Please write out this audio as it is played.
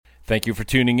Thank you for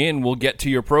tuning in. We'll get to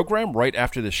your program right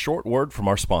after this short word from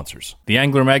our sponsors. The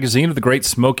Angler Magazine of the Great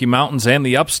Smoky Mountains and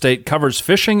the Upstate covers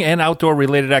fishing and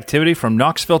outdoor-related activity from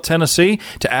Knoxville, Tennessee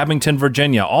to Abington,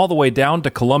 Virginia, all the way down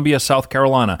to Columbia, South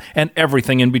Carolina, and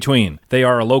everything in between. They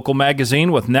are a local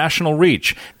magazine with national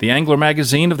reach. The Angler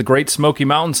Magazine of the Great Smoky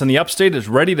Mountains and the Upstate is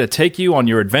ready to take you on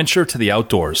your adventure to the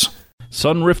outdoors.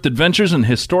 Sunrift Adventures in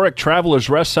historic Travelers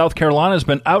Rest, South Carolina has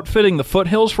been outfitting the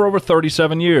foothills for over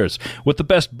 37 years with the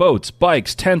best boats,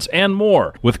 bikes, tents, and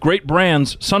more. With great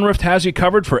brands, Sunrift has you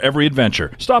covered for every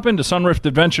adventure. Stop into Sunrift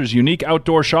Adventures' unique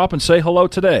outdoor shop and say hello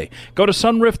today. Go to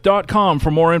sunrift.com for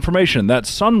more information.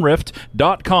 That's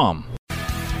sunrift.com.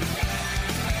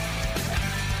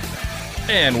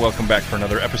 And welcome back for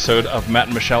another episode of Matt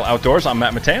and Michelle Outdoors. I'm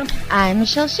Matt Matan. I'm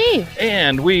Michelle Sheave.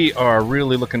 And we are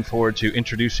really looking forward to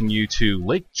introducing you to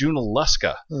Lake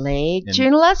Junaluska.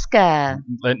 Junaluska.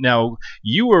 Now,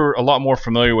 you were a lot more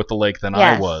familiar with the lake than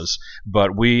I was,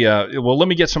 but let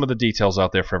me get some of the details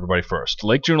out there for everybody first.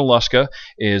 Lake Junaluska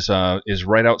is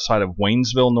right outside of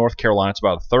Waynesville, North Carolina. It's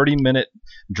about a 30-minute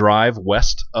drive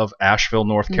west of Asheville,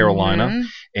 North Carolina,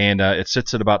 and it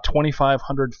sits at about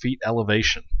 2,500 feet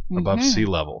elevation above sea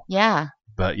level. Yeah.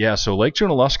 But yeah, so Lake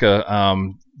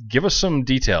Junaluska, give us some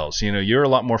details. You know, you're a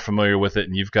lot more familiar with it,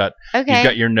 and you've got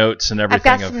your notes and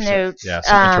everything. I've got some notes. Yeah,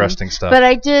 some interesting stuff. But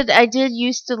I did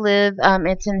used to live.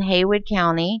 It's in Haywood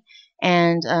County,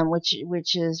 and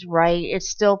which is right. It's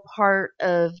still part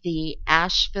of the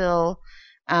Asheville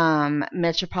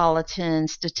metropolitan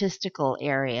statistical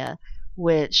area,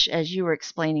 which, as you were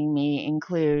explaining me,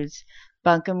 includes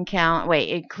Buncombe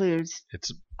County. Includes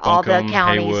all the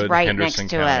counties Haywood, right Henderson next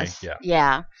to County. us.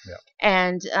 Yeah.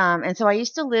 And so I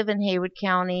used to live in Haywood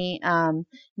County,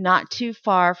 not too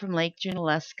far from Lake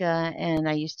Junaluska, and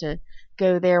I used to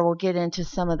go there. We'll get into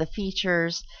some of the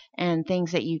features and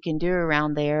things that you can do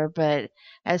around there. But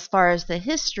as far as the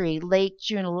history, Lake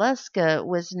Junaluska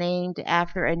was named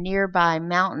after a nearby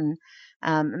mountain,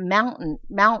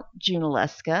 Mount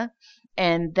Junaluska,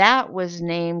 and that was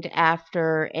named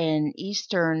after an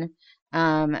Eastern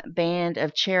band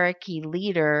of Cherokee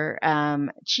leader,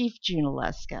 Chief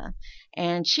Junaluska.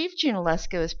 And Chief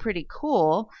Junaluska was pretty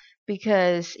cool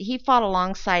because he fought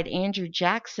alongside Andrew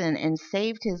Jackson and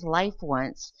saved his life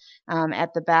once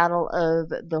at the Battle of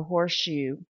the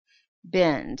Horseshoe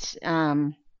Bend.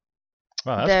 Wow,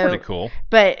 that's pretty cool.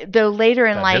 But though later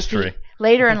in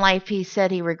life he said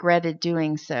he regretted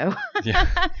doing so. Yeah.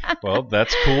 Well,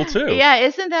 that's cool too. Yeah,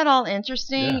 isn't that all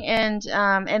interesting? Yeah.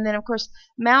 And then of course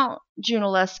Mount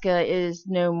Junaluska is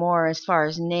no more as far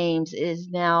as names, is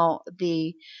now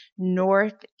the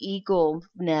North Eagle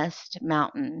Nest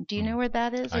Mountain. Do you know where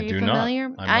that is? Are you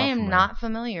familiar? I am not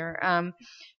familiar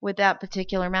with that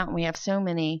particular mountain. We have so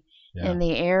many in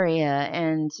the area,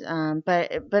 and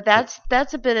but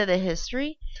that's a bit of the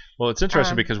history. Well, it's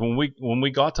interesting because when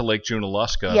we got to Lake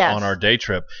Junaluska on our day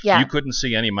trip, you couldn't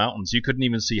see any mountains. You couldn't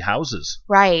even see houses.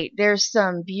 Right. There's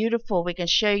some beautiful. We can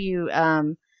show you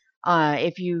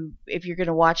if you're going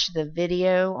to watch the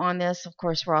video on this. Of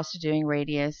course, we're also doing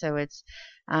radio, so it's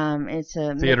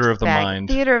a theater of the mind.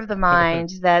 Theater of the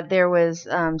mind. That there was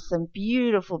some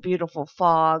beautiful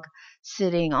fog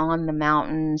sitting on the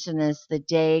mountains, and as the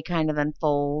day kind of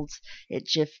unfolds, it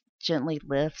gently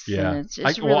lifts. Yeah, and it's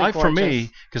really gorgeous. For me,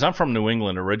 because I'm from New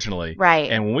England originally, right?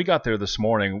 And when we got there this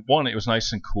morning, it was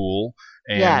nice and cool,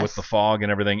 and with the fog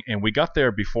and everything, and we got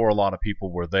there before a lot of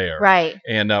people were there, right?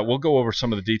 And we'll go over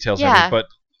some of the details of it,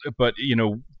 but you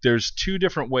know, there's two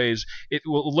different ways.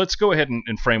 Let's go ahead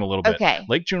and frame a little bit. Okay.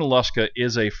 Lake Junaluska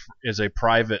is a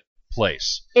private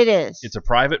place. It is. It's a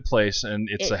private place, and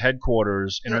it's the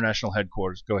headquarters, international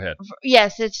headquarters. Go ahead.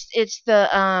 Yes, it's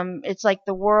it's like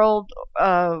the world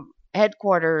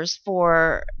headquarters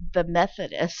for the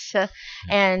Methodists,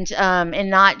 and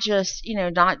not just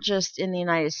in the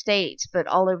United States, but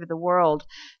all over the world.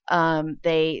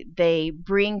 They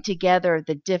bring together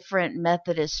the different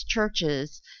Methodist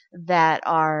churches that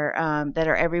are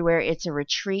everywhere. It's a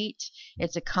retreat.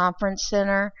 It's a conference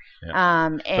center.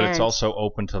 But it's also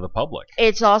open to the public.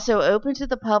 It's also open to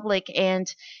the public, and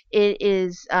it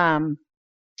is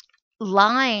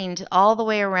lined all the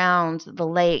way around the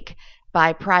lake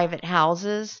by private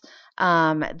houses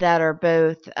that are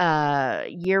both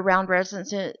year-round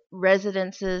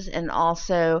residences and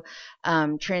also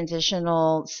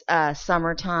transitional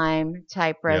summertime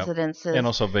type residences. And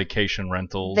also vacation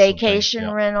rentals.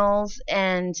 Rentals,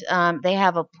 and they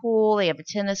have a pool. They have a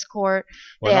tennis court.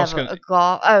 They have a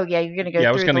golf. Oh, yeah, you're going to go through the list. Yeah,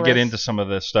 I was going to get into some of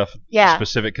this stuff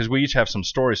specific, because we each have some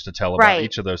stories to tell about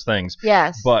each of those things.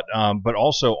 Yes. But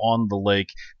also on the lake,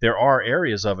 there are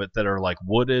areas of it that are like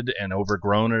wooded and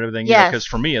overgrown and everything. Yes. Because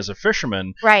for me as a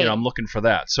fisherman, right. I'm looking for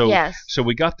that. So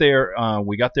we got there.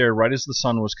 We got there right as the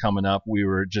sun was coming up. We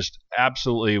were just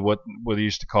absolutely what they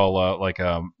used to call like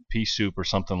pea soup or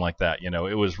something like that.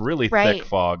 It was really thick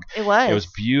fog. It was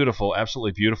beautiful,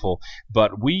 absolutely beautiful.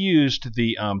 But we used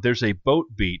there's a boat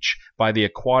beach by the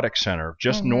Aquatic Center,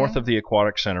 just north of the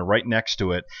Aquatic Center, right next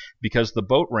to it, because the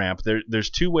boat ramp, there's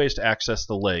two ways to access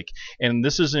the lake. And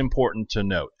this is important to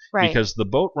note, because the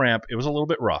boat ramp, it was a little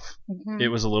bit rough. It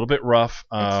was a little bit rough.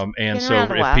 And so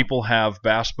if people have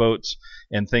bass boats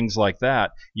and things like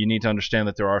that, you need to understand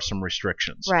that there are some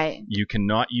restrictions. Right. You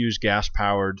cannot use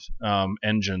gas-powered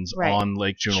engines on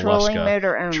Lake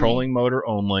Junaluska. Trolling motor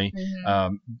only.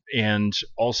 And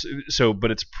also, but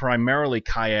it's primarily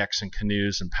kayaks and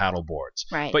canoes and paddle boards.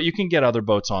 Right. But you can get other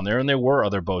boats on there, and there were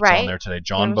other boats on there today.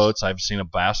 John boats. I've seen a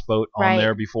bass boat on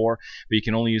there before, but you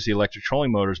can only use the electric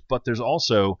trolling motors. But there's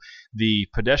also the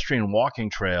pedestrian walking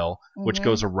trail, which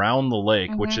goes around the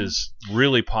lake, which is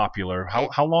really popular.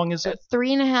 How long is it?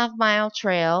 3.5 mile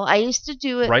trail. I used to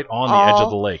do it right on the edge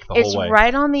of the lake the whole way. It's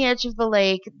right on the edge of the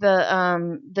lake.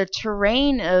 The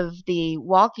terrain of the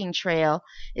walking trail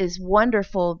is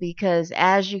wonderful, because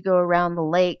as you go around the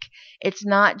lake, it's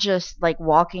not just like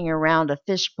walking around a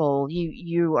fishbowl.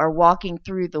 You are walking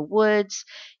through the woods.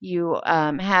 You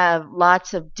have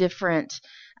lots of different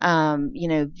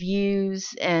views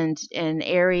and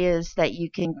areas that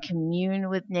you can commune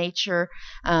with nature.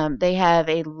 They have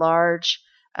a large,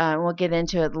 we'll get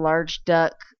into it, large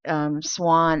duck,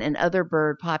 swan, and other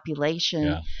bird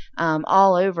population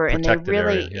all over. Protected and they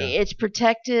really, it's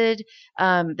protected.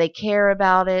 They care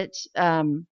about it.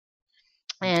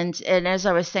 And as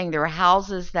I was saying, there are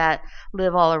houses that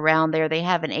live all around there. They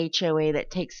have an HOA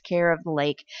that takes care of the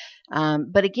lake.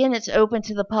 But again, it's open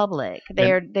to the public.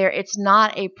 It's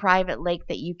not a private lake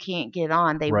that you can't get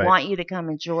on. They want you to come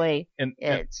enjoy it.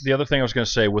 And the other thing I was going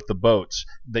to say with the boats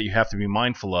that you have to be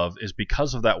mindful of is,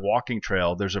 because of that walking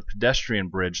trail, there's a pedestrian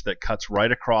bridge that cuts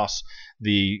right across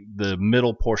the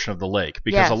middle portion of the lake.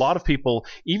 Because a lot of people,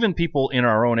 even people in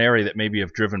our own area that maybe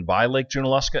have driven by Lake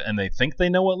Junaluska and they think they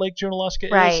know what Lake Junaluska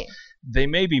is, they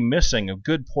may be missing a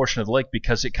good portion of the lake,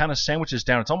 because it kind of sandwiches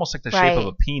down. It's almost like the shape of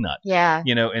a peanut. Yeah.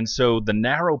 And so the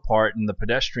narrow part and the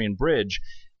pedestrian bridge,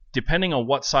 depending on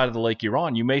what side of the lake you're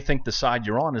on, you may think the side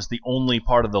you're on is the only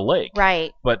part of the lake.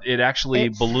 Right. But it actually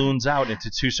balloons out into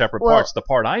two separate parts. The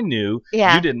part I knew,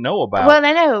 you didn't know about. Well,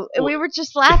 I know. We were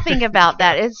just laughing about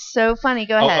that. It's so funny.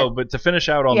 Go ahead. But to finish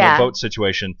out on the boat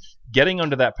situation, getting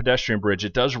under that pedestrian bridge,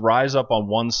 it does rise up on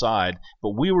one side,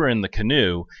 but we were in the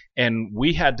canoe, and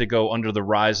we had to go under the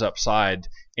rise up side,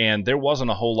 and there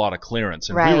wasn't a whole lot of clearance,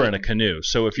 and we were in a canoe.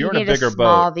 So if you're in a bigger boat,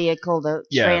 small vehicle to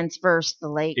transverse the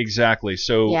lake. Exactly.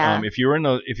 So if you're in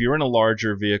a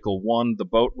larger vehicle, the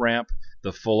boat ramp,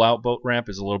 the full out boat ramp,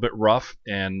 is a little bit rough,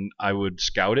 and I would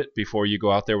scout it before you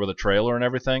go out there with a trailer and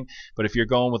everything. But if you're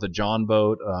going with a John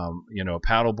boat, a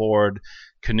paddle board,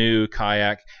 canoe,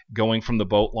 kayak, going from the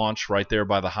boat launch right there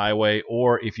by the highway,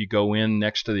 or if you go in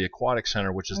next to the Aquatic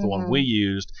Center, which is the one we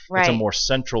used, it's a more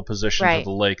central position to the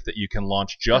lake that you can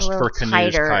launch just for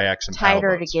canoes, kayaks, and paddle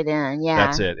boats. Tighter to get in,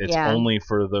 That's it. It's only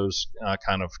for those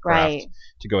kind of craft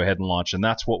to go ahead and launch, and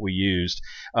that's what we used.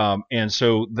 And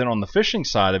so then on the fishing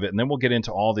side of it, and then we'll get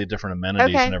into all the different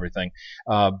amenities and everything,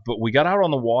 but we got out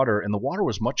on the water, and the water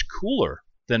was much cooler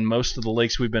than most of the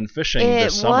lakes we've been fishing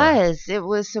this summer. It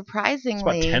was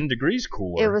surprisingly. It's about 10 degrees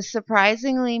cooler. It was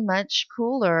surprisingly much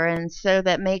cooler, and so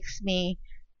that makes me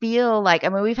feel like,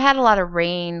 we've had a lot of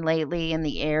rain lately in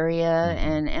the area,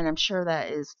 and I'm sure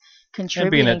that is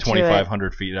contributing to it. And being at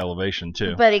 2,500 feet elevation,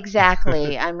 too. But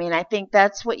exactly. I think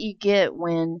that's what you get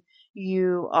when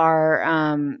you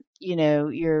are,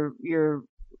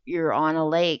 you're on a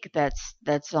lake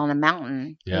that's on a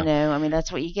mountain.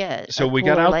 That's what you get. So we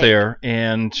got out there,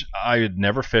 and I had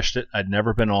never fished it. I'd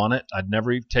never been on it. I'd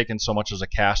never even taken so much as a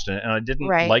cast in it, and I didn't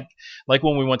like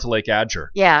when we went to Lake Adger.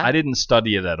 Yeah, I didn't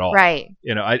study it at all. Right.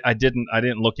 I didn't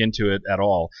look into it at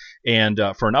all. And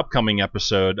for an upcoming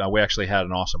episode, we actually had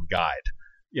an awesome guide.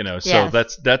 So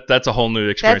that's a whole new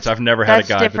experience. I've never had a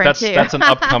guide, but that's an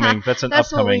upcoming.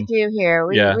 That's what we do here.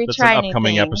 We that's try an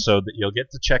upcoming episode that you'll get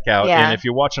to check out. And if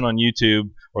you're watching on YouTube,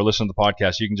 or listen to the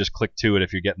podcast, you can just click to it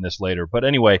if you're getting this later. But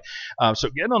anyway, so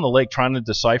getting on the lake, trying to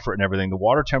decipher it and everything, the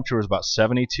water temperature was about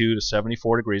 72 to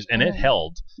 74 degrees, and it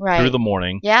held through the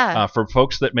morning. Yeah. For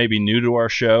folks that may be new to our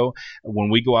show, when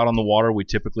we go out on the water, we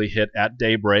typically hit at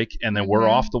daybreak, and then we're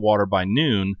off the water by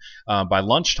noon, by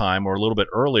lunchtime, or a little bit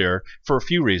earlier, for a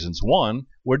few reasons. One,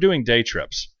 we're doing day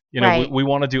trips. We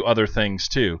want to do other things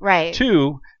too. Right.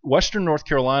 Two, Western North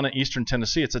Carolina, Eastern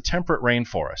Tennessee, it's a temperate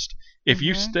rainforest. If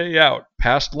you stay out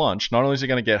past lunch, not only is it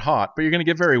going to get hot, but you're going to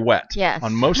get very wet. Yes.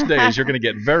 On most days, you're going to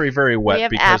get very, very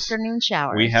wet. We have afternoon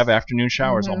showers. We have afternoon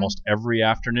showers almost every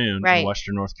afternoon in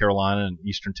Western North Carolina and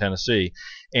Eastern Tennessee.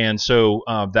 And so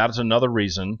that is another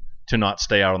reason to not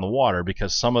stay out on the water,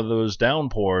 because some of those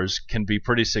downpours can be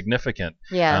pretty significant.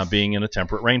 Being in a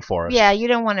temperate rainforest. Yeah, you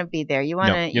don't want to be there. You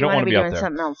want to be doing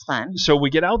something else fun. So we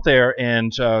get out there,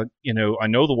 and I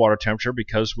know the water temperature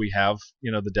because we have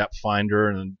the depth finder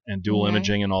and dual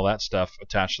imaging and all that stuff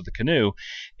attached to the canoe,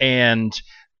 and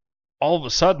all of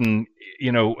a sudden,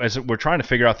 as we're trying to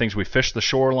figure out things, we fished the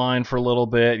shoreline for a little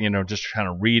bit, just kind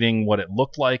of reading what it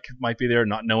looked like might be there,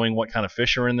 not knowing what kind of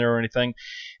fish are in there or anything,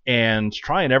 and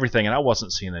trying everything. And I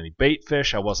wasn't seeing any bait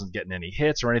fish. I wasn't getting any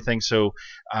hits or anything. So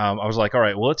I was like, all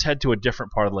right, well, let's head to a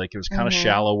different part of the lake. It was kind of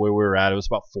shallow where we were at. It was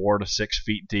about 4 to 6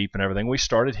 feet deep and everything. We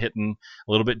started hitting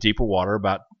a little bit deeper water,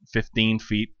 about 15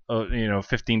 feet,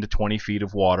 15 to 20 feet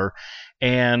of water.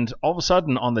 And all of a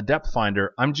sudden on the depth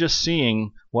finder, I'm just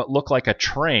seeing what looked like a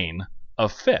train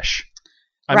of fish.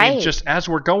 I mean, just as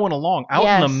we're going along out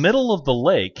in the middle of the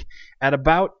lake at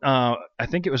about, I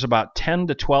think it was about 10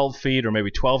 to 12 feet or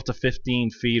maybe 12 to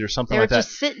 15 feet or something like that. They were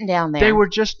just sitting down there. They were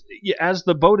just, as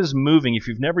the boat is moving, if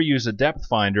you've never used a depth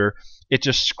finder, it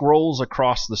just scrolls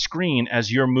across the screen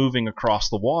as you're moving across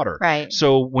the water. Right.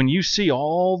 So when you see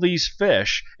all these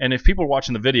fish, and if people are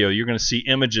watching the video, you're going to see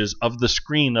images of the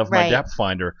screen of my depth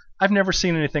finder. I've never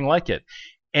seen anything like it.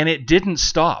 And it didn't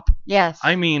stop. Yes.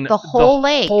 I mean, the whole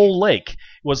lake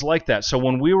was like that. So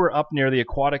when we were up near the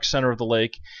aquatic center of the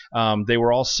lake, they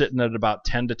were all sitting at about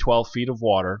 10 to 12 feet of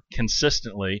water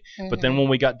consistently. But then when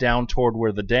we got down toward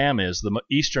where the dam is, the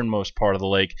easternmost part of the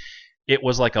lake, it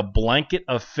was like a blanket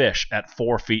of fish at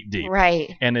 4 feet deep.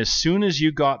 Right. And as soon as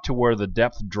you got to where the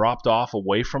depth dropped off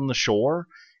away from the shore,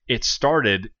 it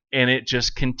started, and it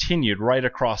just continued right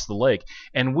across the lake.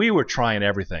 And we were trying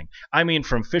everything. I mean,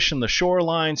 from fishing the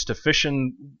shorelines to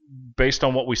fishing based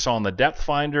on what we saw on the depth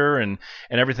finder and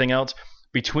everything else.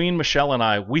 Between Michelle and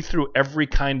I, we threw every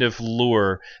kind of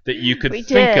lure that you could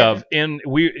think of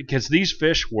because these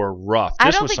fish were rough.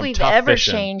 I don't think we've ever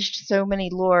changed so many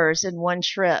lures in one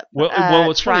trip. Well,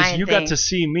 what's funny is you got to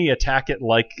see me attack it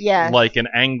like an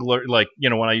angler, like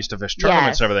when I used to fish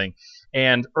tournaments and everything.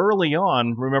 And early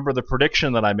on, remember the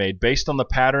prediction that I made based on the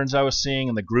patterns I was seeing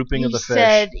and the grouping of the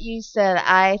fish. You said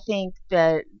I think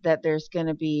that there's going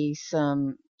to be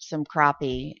some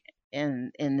crappie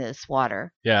in this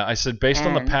water. Yeah, I said based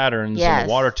on the patterns and the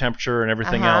water temperature and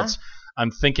everything else,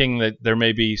 I'm thinking that there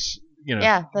may be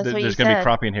there's going to be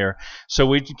crappie in here. So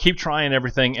we keep trying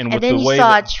everything, and with then the way you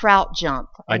saw a trout jump,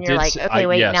 and you're like, okay,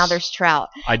 wait, now there's trout.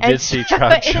 I did see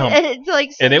trout jump,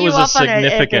 and it was a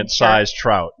significant sized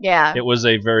trout. Yeah, it was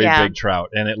a very big trout,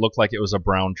 and it looked like it was a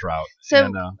brown trout. So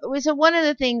one of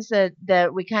the things that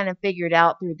we kind of figured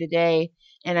out through the day,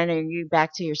 and I know you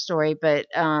back to your story, but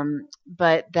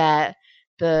that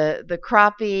the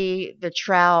crappie, the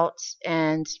trout,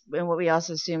 and what we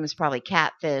also assume is probably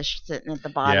catfish sitting at the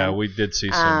bottom. Yeah, we did see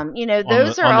some.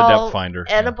 Those are all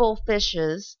edible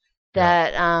fishes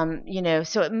that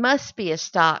so it must be a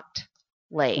stocked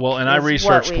lake. Well, and I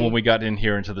researched when we got in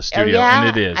here into the studio,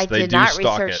 and it is. They did not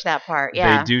research that part.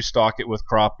 Yeah, they do stock it with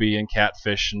crappie and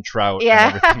catfish and trout. and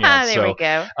everything else. There we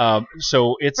go.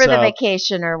 So it's for the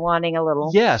vacationer wanting a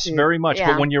little. Yes, soup. Very much.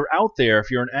 Yeah. But when you're out there,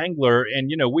 if you're an angler, and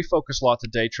we focus lots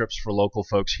of day trips for local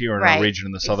folks here in our region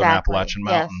in the Southern Appalachian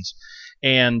Mountains,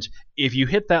 and if you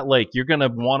hit that lake, you're going to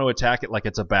want to attack it like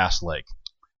it's a bass lake.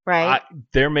 Right.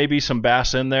 There may be some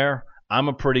bass in there. I'm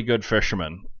a pretty good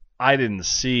fisherman. I didn't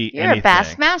see anything. You're a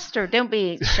bass master. Don't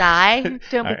be shy.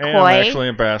 Don't be coy. I'm actually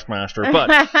a bass master,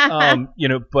 but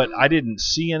but I didn't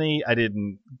see any. I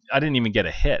didn't even get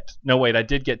a hit. No, wait, I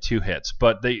did get 2 hits,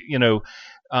 but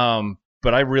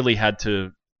but I really had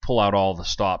to pull out all the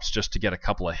stops just to get a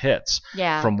couple of hits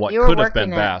from what could have been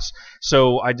bass.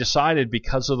 So I decided,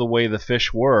 because of the way the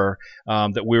fish were,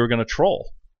 that we were going to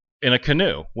troll. in a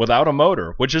canoe without a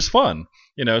motor, which is fun.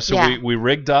 So Yeah. we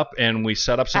rigged up and we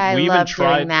set up some. I We even love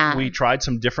doing that. tried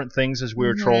some different things as we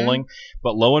were Mhm. trolling,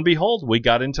 but lo and behold, we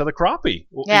got into the crappie.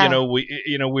 Yeah. We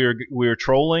were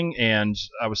trolling, and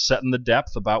I was setting the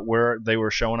depth about where they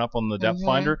were showing up on the depth Mhm.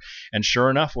 finder, and sure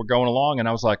enough, we're going along, and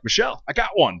I was like, Michelle, I got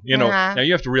one. Uh-huh. Now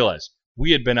you have to realize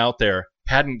we had been out there,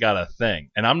 hadn't got a thing,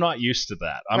 and I'm not used to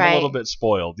that. I'm Right. a little bit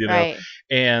spoiled, Right.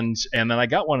 and then I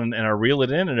got one, and I reel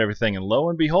it in and everything, and lo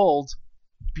and behold,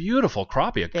 beautiful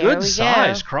crappie, a There good we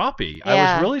size go. crappie. I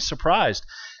Yeah. was really surprised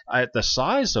at the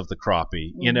size of the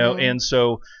crappie, Mhm. and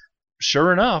so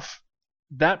sure enough,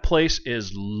 that place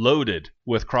is loaded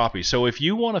with crappie. So if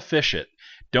you want to fish it,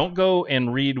 don't go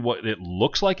and read what it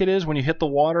looks like it is when you hit the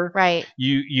water. Right.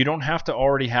 You don't have to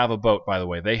already have a boat, by the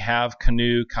way. They have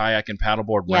canoe, kayak, and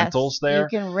paddleboard Yes. rentals there.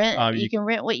 You can rent. You You can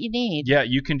rent what you need. Yeah,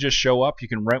 you can just show up. You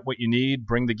can rent what you need,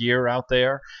 bring the gear out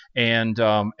there, and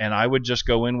I would just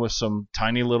go in with some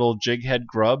tiny little jig head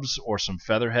grubs or some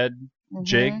featherhead Mhm.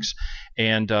 jigs,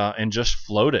 and just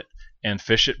float it and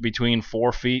fish it between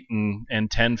 4 feet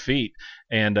and 10 feet.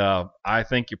 And I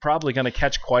think you're probably going to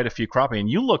catch quite a few crappie. And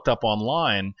you looked up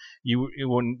online,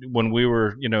 when we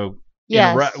were,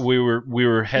 Yes. we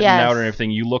were heading Yes. out and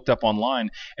everything. You looked up online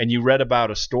and you read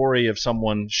about a story of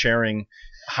someone sharing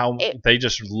how they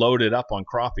just loaded up on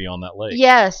crappie on that lake.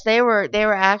 Yes, they were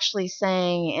actually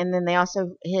saying, and then they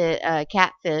also hit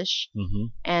catfish Mm-hmm.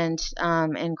 and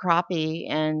crappie,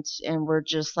 and were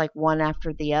just like one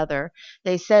after the other.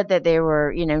 They said that they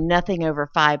were nothing over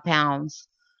 5 pounds,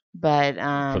 but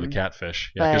For the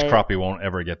catfish, yeah, because but- crappie won't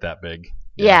ever get that big.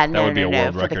 yeah, that no, would be no, a no,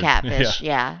 world for record. the catfish.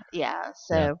 Yeah.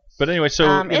 So Yeah. But anyway, so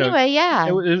anyway, yeah.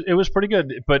 it was pretty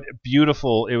good, but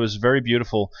beautiful. It was very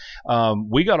beautiful.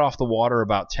 We got off the water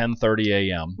about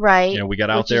 10:30 a.m. Right. We got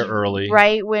out Which there is early.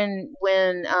 Right when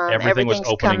Everything was everything's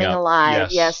opening coming up. alive.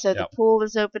 Yes. Yeah, so Yep. the pool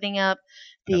is opening up.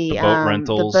 The boat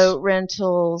rentals. The boat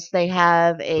rentals. They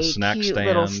have a snack cute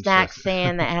little stand. snack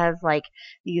stand that has like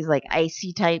these like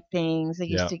icy type things I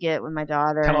used Yeah. to get with my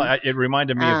daughter. Kind of, it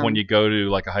reminded me of when um, you go to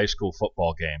like a high school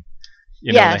football game.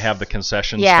 And Yes. they have the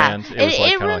concession Yeah, stand. It was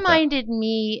like it kind of like that. reminded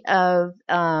me of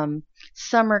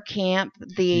summer camp,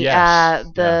 Yes,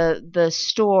 the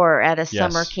store at a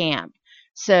summer Yes. camp.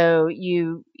 So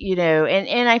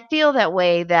and I feel that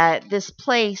way, that this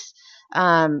place,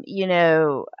 I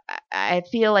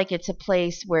feel like it's a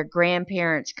place where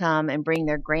grandparents come and bring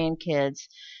their grandkids,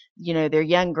 their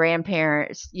young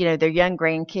grandparents, their young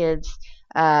grandkids,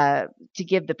 to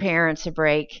give the parents a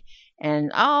break.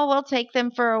 And we'll take them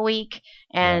for a week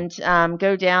and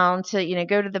go down to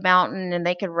go to the mountain, and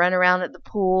they can run around at the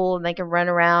pool, and they can run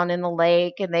around in the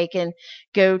lake, and they can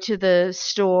go to the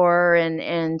store,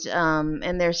 and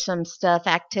there's some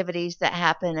activities that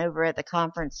happen over at the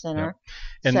conference center.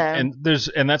 And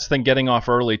So- and that's the thing, getting off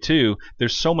early too.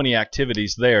 There's so many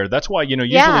activities there. That's why usually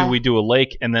Yeah. we do a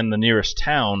lake and then the nearest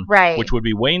town, Right. which would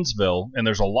be Waynesville, and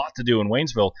there's a lot to do in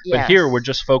Waynesville. Yes. But here we're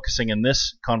just focusing in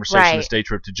this conversation, Right. this day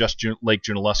trip, to just Lake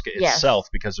Junaluska Yes. itself,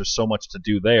 because there's so much to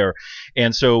do there.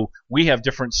 And so we have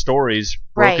different stories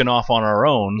broken Right. off on our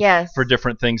own Yes. for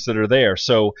different things that are there.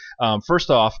 So first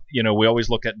off, we always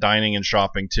look at dining and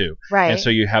shopping too. Right. And so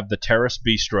you have the Terrace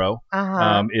Bistro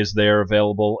Uh-huh. is there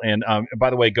available. And by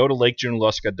the way, go to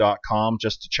lakejunaluska.com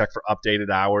just to check for updated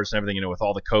hours and everything, with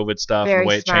all the COVID stuff Very and the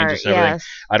way it smart. changes and everything. Yes.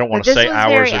 I don't want But to this say was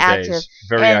hours very or active. days.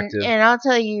 Very and, active. And I'll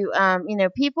tell you,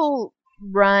 people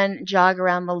jog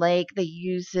around the lake. They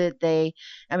use it.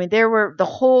 There were the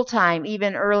whole time,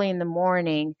 even early in the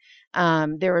morning,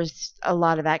 there was a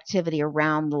lot of activity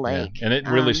around the lake. Yeah. And it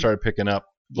really started picking up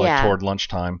yeah. toward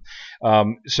lunchtime.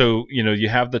 So, you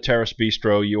have the Terrace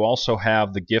Bistro. You also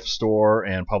have the gift store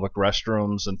and public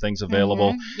restrooms and things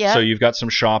available. Yep. So you've got some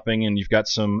shopping and you've got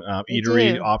some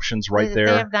eatery do. options right They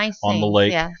there have nice on the things,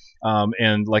 lake. Yeah.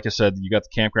 And like I said, you got the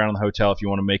campground and the hotel if you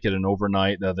want to make it an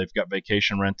overnight. They've got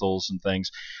vacation rentals and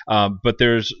things. But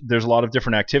there's a lot of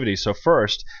different activities. So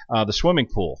first, the swimming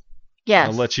pool. Yes.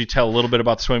 I'll let you tell a little bit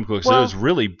about the swimming pool, because Well, it was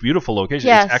really beautiful location.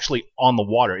 yes. It's actually on the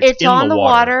water. It's in on the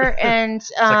water, and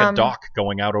it's like a dock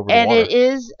going out over the and water. it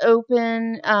is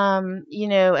open,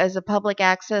 as a public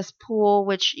access pool,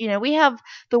 which, we have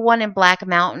the one in Black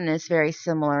Mountain is very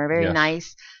similar, very Yes.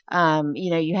 nice.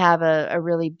 You have a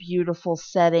really beautiful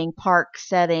setting, park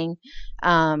setting,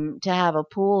 to have a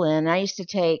pool in. I used to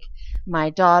take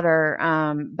my daughter,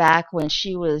 back when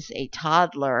she was a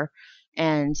toddler,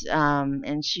 and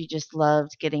she just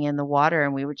loved getting in the water,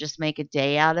 and we would just make a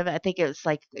day out of it. I think it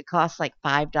cost like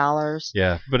 $5.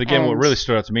 Yeah, but again, what And- really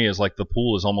stood out to me is like the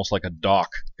pool is almost like a dock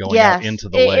going Yes, out into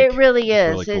the lake. It really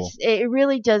is. really cool. It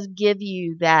really does give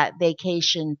you that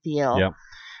vacation feel. Yep.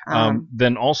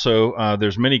 Then also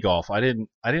there's mini golf. I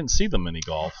didn't see the mini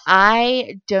golf.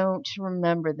 I don't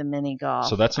remember the mini golf.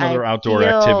 So that's another outdoor I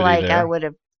feel activity like there. I would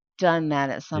have done that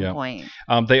at some point.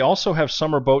 They also have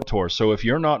summer boat tours. So if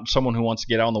you're not someone who wants to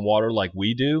get out on the water like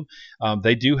we do,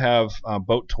 they do have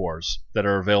boat tours that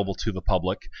are available to the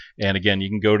public. And again, you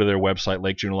can go to their website,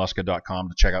 lakejunaluska.com,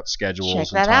 to check out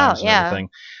schedules and times and everything.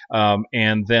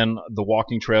 And then the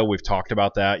walking trail, we've talked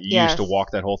about that. You used to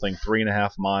walk that whole thing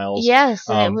 3.5 miles. Yes,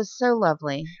 and it was so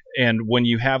lovely. And when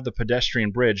you have the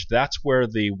pedestrian bridge, that's where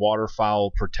the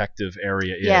waterfowl protective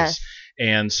area is. Yes.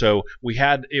 And so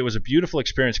it was a beautiful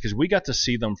experience because we got to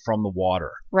see them from the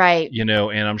water. Right. And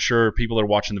I'm sure people that are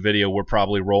watching the video, we're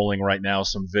probably rolling right now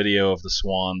some video of the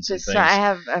swans and things. I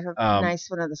have a nice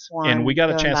one of the swans. And we got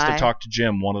a chance to talk to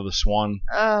Jim, one of the swan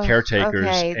caretakers.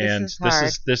 Okay, and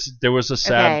this there was a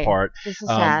sad part. This is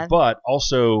sad. But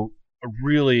also a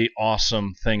really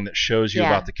awesome thing that shows you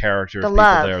about the character of people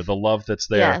there, the love that's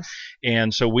there. Yes.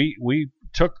 And so we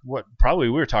took we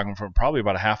were talking for probably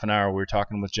about a half an hour. We were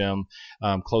talking with Jim,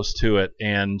 close to it,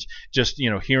 and just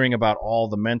hearing about all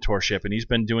the mentorship. And he's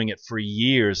been doing it for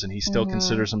years, and he still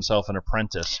considers himself an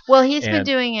apprentice. Well, he's been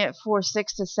doing it for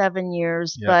 6 to 7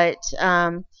 years, but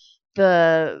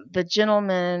the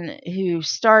gentleman who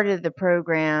started the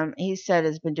program, he said,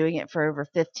 has been doing it for over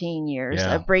 15 years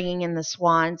of bringing in the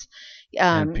swans.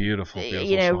 And beautiful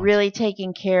swans. Really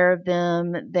taking care of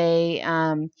them. They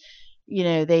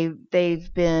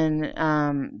they've been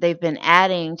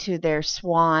adding to their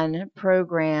swan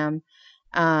program.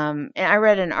 And I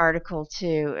read an article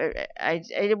too. I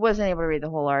wasn't able to read the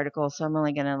whole article, so I'm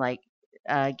only gonna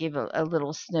give a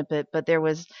little snippet. But there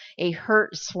was a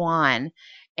hurt swan,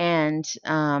 and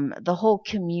the whole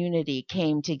community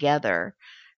came together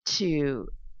to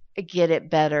get it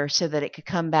better so that it could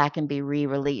come back and be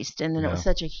re-released. And then it was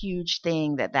such a huge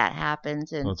thing that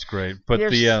happened. And that's great. But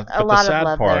there's the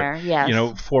sad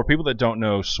part, for people that don't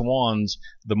know, swans,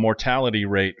 the mortality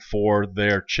rate for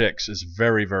their chicks is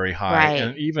very, very high. Right.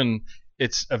 And even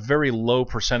it's a very low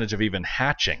percentage of even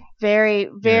hatching. Very,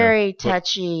 very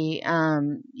touchy,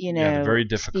 very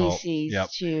difficult species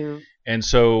to. And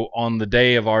so on the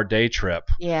day of our day trip,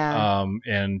 Yeah.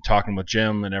 And talking with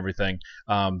Jim and everything,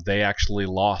 they actually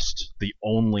lost the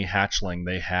only hatchling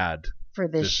they had for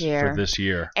this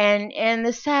year. And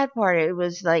the sad part, it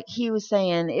was like he was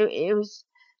saying,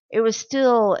 it was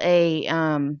still a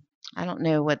I don't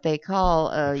know what they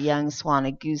call a young swan,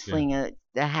 a gooseling, a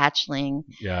hatchling.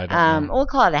 Yeah, I don't know. We'll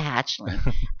call it a hatchling.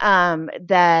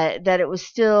 That it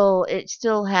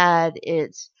still had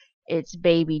its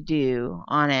baby dew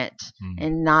on it,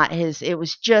 and not it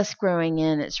was just growing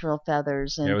in its real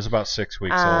feathers. And it was about 6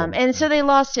 weeks old. And so they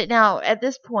lost it. Now at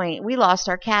this point, we lost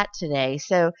our cat today.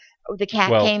 So the cat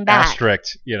came back.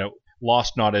 Asterisk,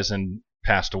 lost not as in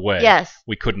passed away. Yes.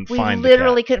 We couldn't find the cat. We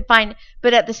literally couldn't find.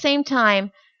 But at the same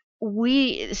time,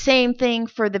 same thing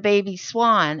for the baby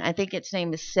swan. I think its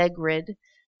name is Segrid.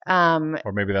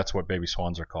 Or maybe that's what baby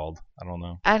swans are called. I don't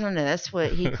know. That's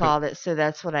what he called it, so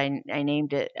that's what I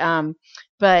named it.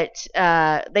 But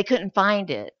they couldn't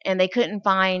find it, and they couldn't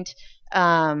find.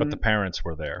 But the parents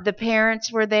were there. The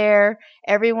parents were there.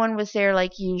 Everyone was there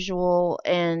like usual,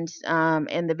 and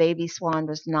the baby swan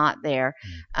was not there.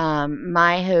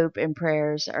 My hope and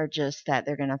prayers are just that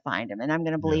they're going to find him, and I'm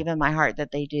going to believe in my heart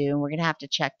that they do. And we're going to have to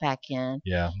check back in.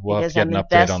 Yeah, we'll have to get an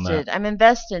update on that. I'm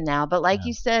invested now, but like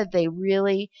you said, they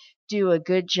really do a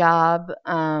good job.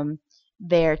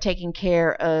 They're taking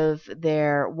care of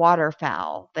their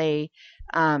waterfowl. They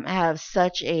have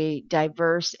such a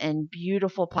diverse and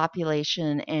beautiful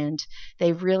population, and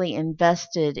they've really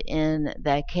invested in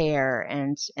the care,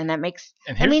 and that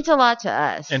means a lot to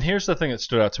us. And here's the thing that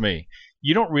stood out to me.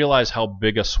 You don't realize how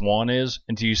big a swan is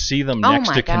until you see them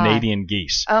next to Canadian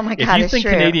geese. Oh my God, if you think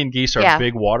true. Canadian geese are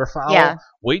big waterfowl,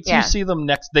 wait till you see them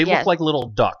next. They look like little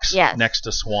ducks next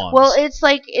to swans. Well,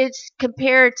 it's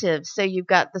comparative. So you've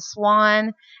got the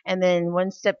swan, and then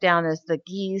one step down is the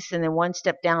geese, and then one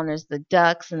step down is the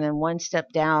ducks, and then one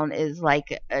step down is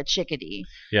like a chickadee.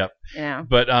 Yep. Yeah.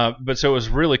 But so it was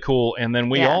really cool. And then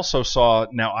we also saw,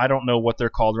 now I don't know what they're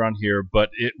called around here,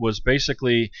 but it was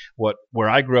basically where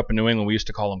I grew up in New England, we used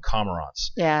to call them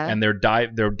cormorants. Yeah. And they're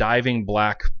diving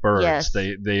black birds. Yes.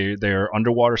 They're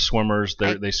underwater swimmers.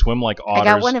 They swim like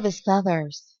otters. I got one of his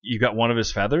feathers. You got one of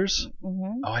his feathers?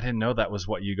 Mm-hmm. Oh, I didn't know that was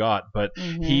what you got. But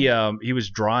he was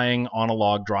drying on a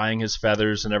log, drying his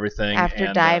feathers and everything.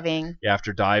 After diving.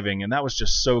 After diving. And that was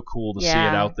just so cool to see it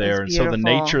out there. And so the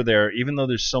nature there, even though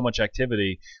there's so much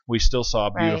activity, we still saw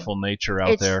beautiful nature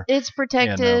out there. It's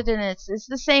protected, and it's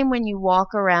the same when you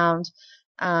walk around,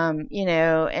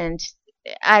 and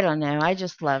I don't know. I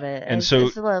just love it. And it's a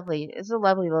lovely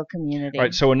little community. All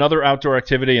right, so another outdoor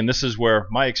activity, and this is where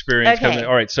my experience comes in.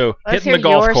 All right, so Let's hitting the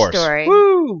golf course. Story.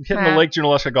 Woo! Hitting the Lake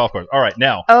Junaluska golf course. All right,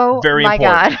 now, very my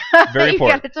important. God. Very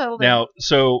important. Totally now,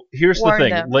 so here's the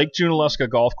thing. Lake Junaluska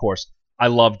golf course, I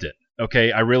loved it.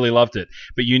 Okay, I really loved it.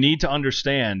 But you need to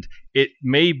understand, it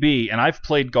may be, and I've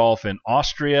played golf in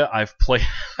Austria. I've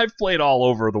played all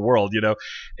over the world,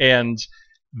 and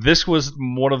this was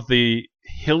one of the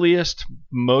hilliest,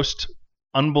 most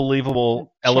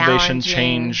unbelievable elevation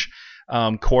change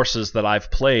courses that I've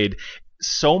played.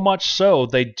 So much so,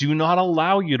 they do not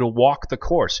allow you to walk the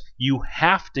course. You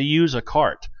have to use a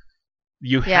cart.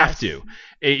 You have to,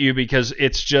 because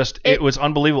it's just it was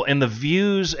unbelievable, and the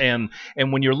views and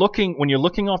when you're looking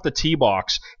off the tee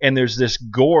box, and there's this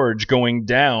gorge going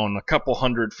down a couple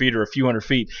hundred feet or a few hundred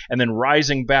feet, and then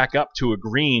rising back up to a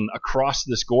green across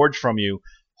this gorge from you.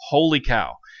 Holy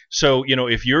cow. So,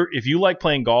 if you like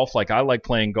playing golf, like I like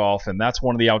playing golf, and that's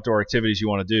one of the outdoor activities you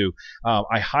want to do,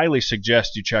 I highly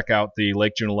suggest you check out the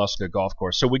Lake Junaluska golf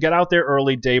course. So we get out there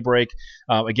early, daybreak.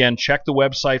 Again, check the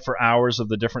website for hours of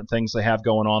the different things they have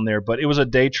going on there. But it was a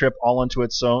day trip all onto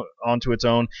its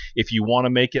own. If you want to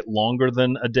make it longer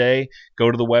than a day,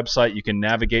 go to the website. You can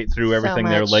navigate through everything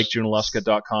there,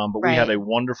 lakejunaluska.com. But we had a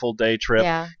wonderful day trip.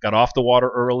 Yeah. Got off the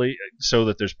water early so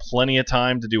that there's plenty of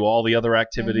time to do all the other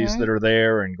activities that are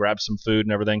there and grab some food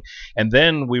and everything. And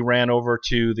then we ran over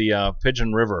to the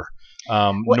Pigeon River,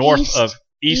 north of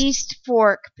East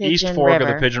Fork River. Of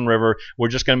the Pigeon River. We're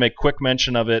just going to make quick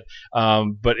mention of it,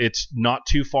 but it's not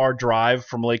too far drive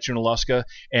from Lake Junaluska,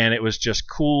 and it was just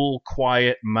cool,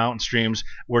 quiet mountain streams.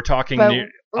 We're talking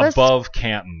above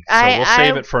Canton, so we'll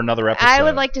save it for another episode. I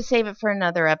would like to save it for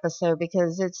another episode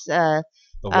because it's the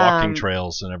walking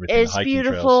trails and everything. It's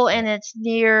beautiful, and it's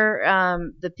near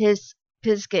the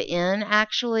Pisgah Inn,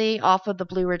 actually, off of the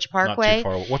Blue Ridge Parkway.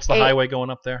 Not too far. What's the highway going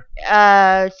up there?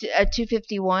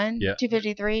 251,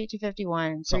 253,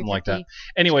 251. Something like that.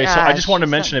 Anyway, so I just wanted to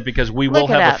mention it because we will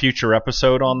have a future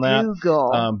episode on that.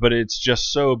 Google. But it's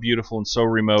just so beautiful and so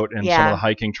remote, and some of the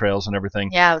hiking trails and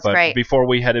everything. Yeah, it was great. Before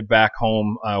we headed back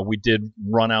home, we did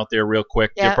run out there real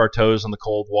quick, dip our toes in the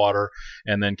cold water,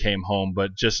 and then came home.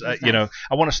 But just, I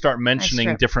want to start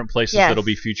mentioning different places that'll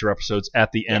be future episodes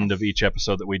at the end of each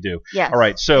episode that we do. Yes. All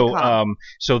right, so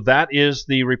so that is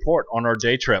the report on our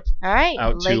day trip. All right,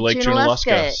 out to Lake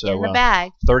Junaluska. So in the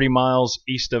bag. 30 miles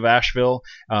east of Asheville.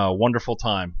 Wonderful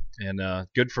time, and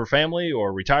good for family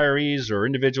or retirees or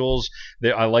individuals.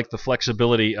 I like the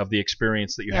flexibility of the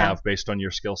experience that you have based on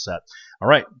your skill set. All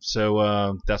right,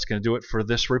 so that's going to do it for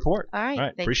this report. All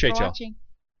right, appreciate y'all. Watching.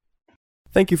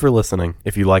 Thank you for listening.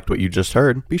 If you liked what you just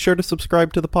heard, be sure to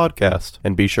subscribe to the podcast,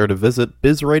 and be sure to visit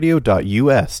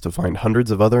bizradio.us to find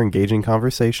hundreds of other engaging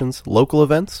conversations, local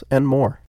events, and more.